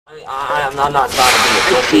I'm not trying to be a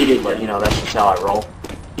pussy, but you know that's just how I roll.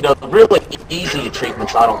 You know, the really easy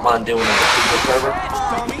treatments I don't mind doing in the secret server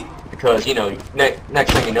because you know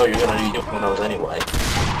next thing you know you're gonna be doing those anyway.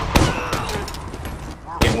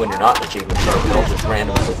 Even when you're not in the achievement server, they'll just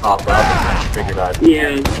randomly pop up, and I just figured I'd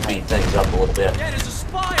speed things up a little bit.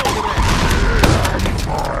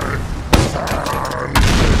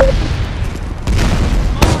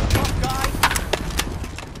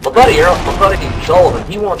 My buddy Sullivan,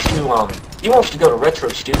 he wants to go to Retro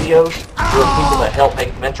Studios, where people that help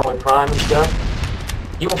make Metroid Prime and stuff.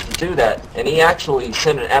 He wants to do that, and he actually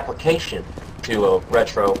sent an application to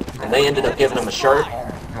Retro, and they ended up giving him a shirt.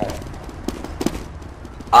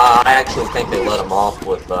 I actually think they let him off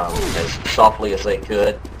with as softly as they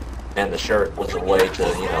could, and the shirt was a way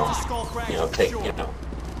to take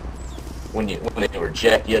when they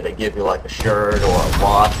reject you, they give you like a shirt or a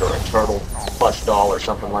watch or a turtle plush doll or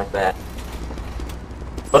something like that.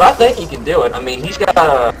 But I think he can do it. I mean, he's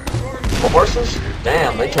got horses.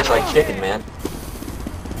 Damn, they taste like chicken, man.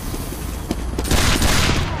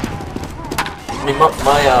 I mean,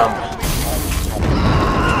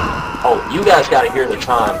 oh, you guys got to hear the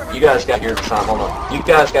time. You guys got to hear the time. Hold on. You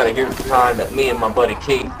guys got to hear the time that me and my buddy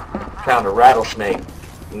Keith found a rattlesnake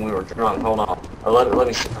when we were drunk. Hold on. Let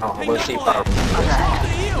me see. Let's see if I remember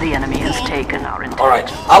this. The enemy has taken our intent.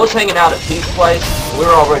 Alright, I was hanging out at Keith's place. We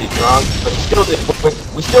were already drunk, but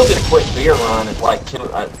we still did a quick beer run at like 2 in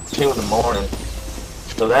the morning.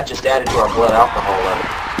 So that just added to our blood alcohol level.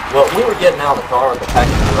 Well, we were getting out of the car with a pack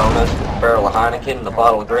of Coronas, a barrel of Heineken, and a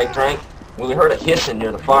bottle of grape drink. When we heard a hissing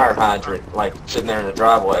near the fire hydrant, like sitting there in the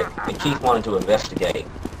driveway, and Keith wanted to investigate.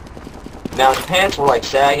 Now his pants were like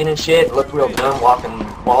sagging and shit. It looked real dumb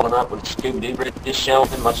walling up with Scooby-Doo britches showing,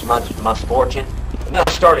 much of my fortune. And then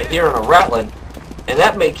I started hearing a rattling, and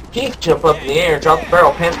that made Keith jump up in the air, drop the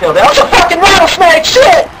barrel, pants fell down. It's a fucking rattlesnake,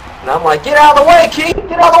 shit! And I'm like, get out of the way, Keith!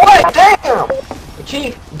 Get out of the way! Damn! And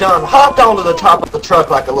Keith done hopped onto the top of the truck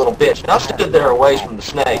like a little bitch, and I stood there away from the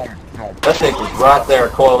snake. That snake was right there,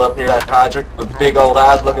 coiled up near that hydrant, with big old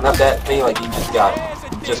eyes looking up at me like he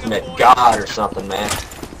just met God or something, man.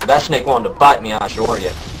 That snake wanted to bite me, I assure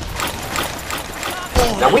you.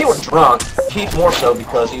 Now, we were drunk, Keith more so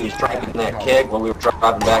because he was drinking that keg while we were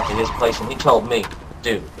driving back to his place, and he told me,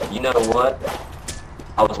 dude, you know what?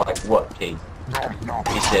 I was like, what, Keith?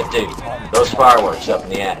 He said, dude, those fireworks up in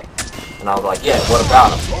the attic. And I was like, yeah, what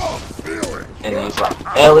about them? And he's like,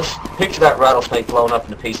 Ellis, picture that rattlesnake blowing up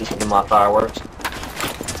into pieces from my fireworks.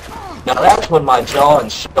 Now, that's when my jaw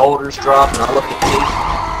and shoulders dropped, and I looked at Keith.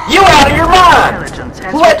 You out of your mind!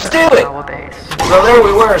 Let's do it! So there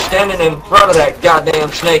we were, standing in front of that goddamn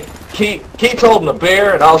snake. Keith holding a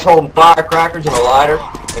beer, and I was holding firecrackers and a lighter.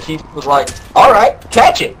 And Keith was like, alright,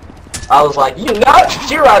 catch it! I was like, you nuts?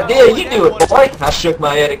 It's your idea, you do it, boy! I shook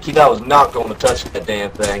my head at Keith. I was not going to touch that damn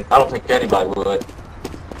thing. I don't think anybody would.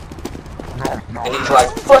 And he's like,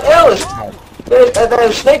 but Ellis,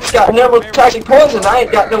 the snake's got neurotoxic poison. I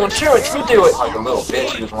ain't got no insurance. You do it. Like a little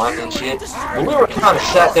bitch. He was whining and shit. But we were kind of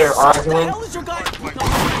sat there arguing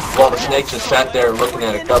while the snake just sat there looking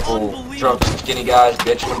at a couple drunk skinny guys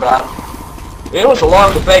bitching about it. It was a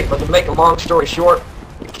long debate, but to make a long story short,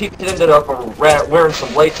 Keith ended up wearing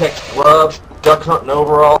some latex gloves, duck hunting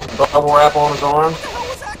overalls, and bubble wrap on his arm.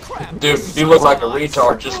 Dude, he looked like a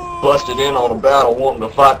retard just busted in on a battle wanting to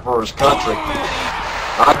fight for his country.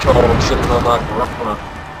 I told him sitting on my Corona,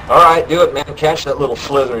 alright, do it, man, catch that little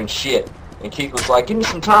slithering shit. And Keith was like, give me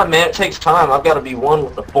some time, man, it takes time, I've got to be one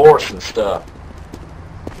with the force and stuff.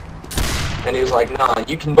 And he was like, nah,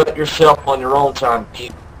 you can bet yourself on your own time,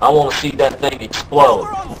 Keith. I want to see that thing explode.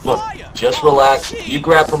 Look, just relax, you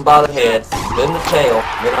grab him by the head, then the tail,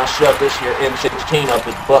 then I shove this here M16 up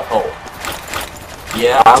his butthole.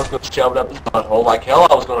 Yeah, I was going to shove it up his butthole like hell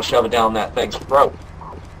I was going to shove it down that thing's throat.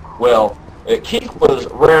 Well, Keith was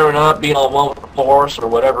rearing up, being on one with the force or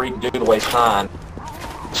whatever he can do to waste time.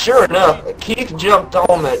 Sure enough, Keith jumped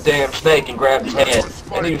on that damn snake and grabbed his head,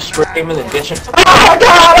 and he was screaming and bitching. Oh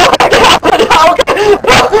God! Oh God! Oh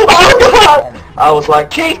God! Oh God! I was like,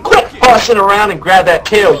 Keith, quit fussing around and grab that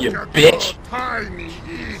tail, you bitch!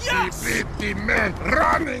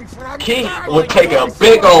 Keith would take a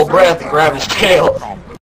big old breath and grab his tail.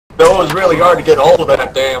 it was really hard to get hold of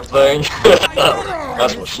that damn thing.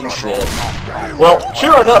 That's what she said. Well,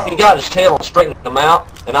 sure enough, he got his tail and straightened him out,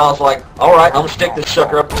 and I was like, alright, I'm gonna stick this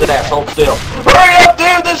sucker up his ass, hold still. Hurry up,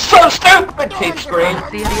 dude, this is so stupid! Keith screamed.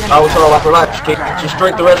 I was all like, relax, Keith, just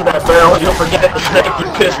drink the rest of that barrel and you'll forget the snake you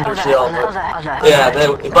pissing yourself. Yeah,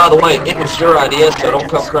 by the way, it was your idea, so don't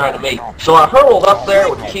come crying to me. So I hurled up there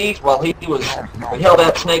with Keith while he held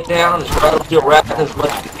that snake down, his brother still rapping as much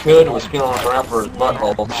as he could and was feeling around for his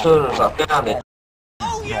butthole. As soon as I found it,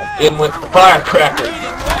 in went the firecracker.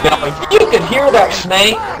 Now, if you could hear that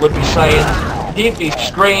snake would be saying, he'd be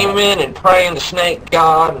screaming and praying to Snake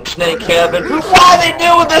God and Snake Heaven, why are they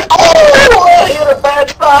doing this? Oh, I hit a bad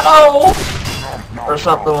spot, oh! Or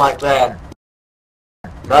something like that.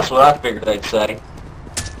 That's what I figured they'd say.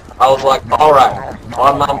 I was like, alright,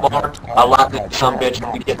 on my mark, I locked it, some bitch,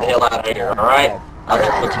 and we get the hell out of here, alright? I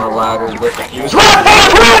just took my lighter and lit the fuse. Run,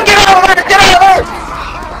 run, get out of there, get out of there!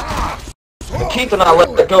 And Keith and I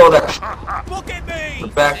let go of that the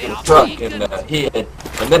back of the truck and hid,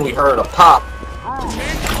 and then we heard a pop.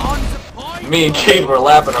 Me and Keith were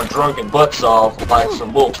laughing our drunken butts off like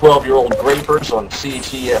some little 12-year-old grapers on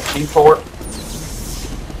CTFC port.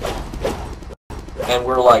 And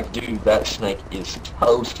we're like, dude, that snake is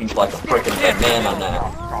toast. He's like a freaking banana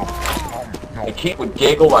now. And Keith would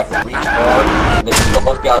giggle like a retard, and then we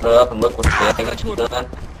both got up and looked what the damage was done.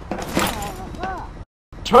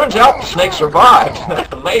 Turns out the snake survived.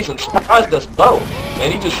 That's amazing. Surprised us both.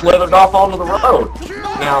 And he just slithered off onto the road.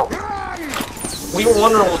 Now, we were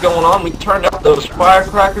wondering what was going on. We turned out those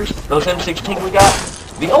firecrackers, those M16 we got.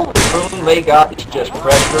 The only boom they got is just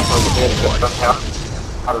pressure from the bit of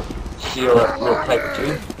how to seal that little paper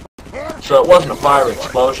tube. So it wasn't a fire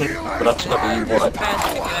explosion, but I'll tell you what.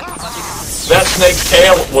 That snake's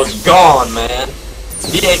tail was gone, man.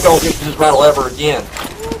 He ain't gonna use his rattle ever again.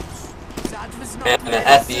 And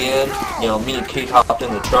at the end, you know, me and Keith hopped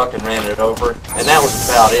in the truck and ran it over, and that was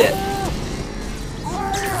about it.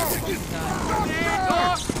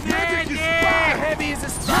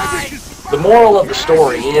 The moral of the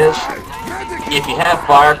story is, if you have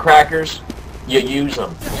firecrackers, you use them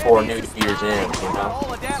before New Year's ends, you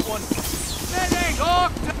know?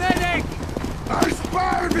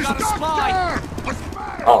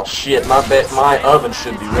 Oh shit, my oven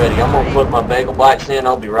should be ready. I'm gonna put my bagel bites in,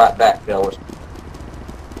 I'll be right back, fellas.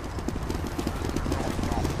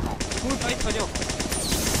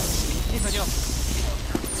 Ito nyo.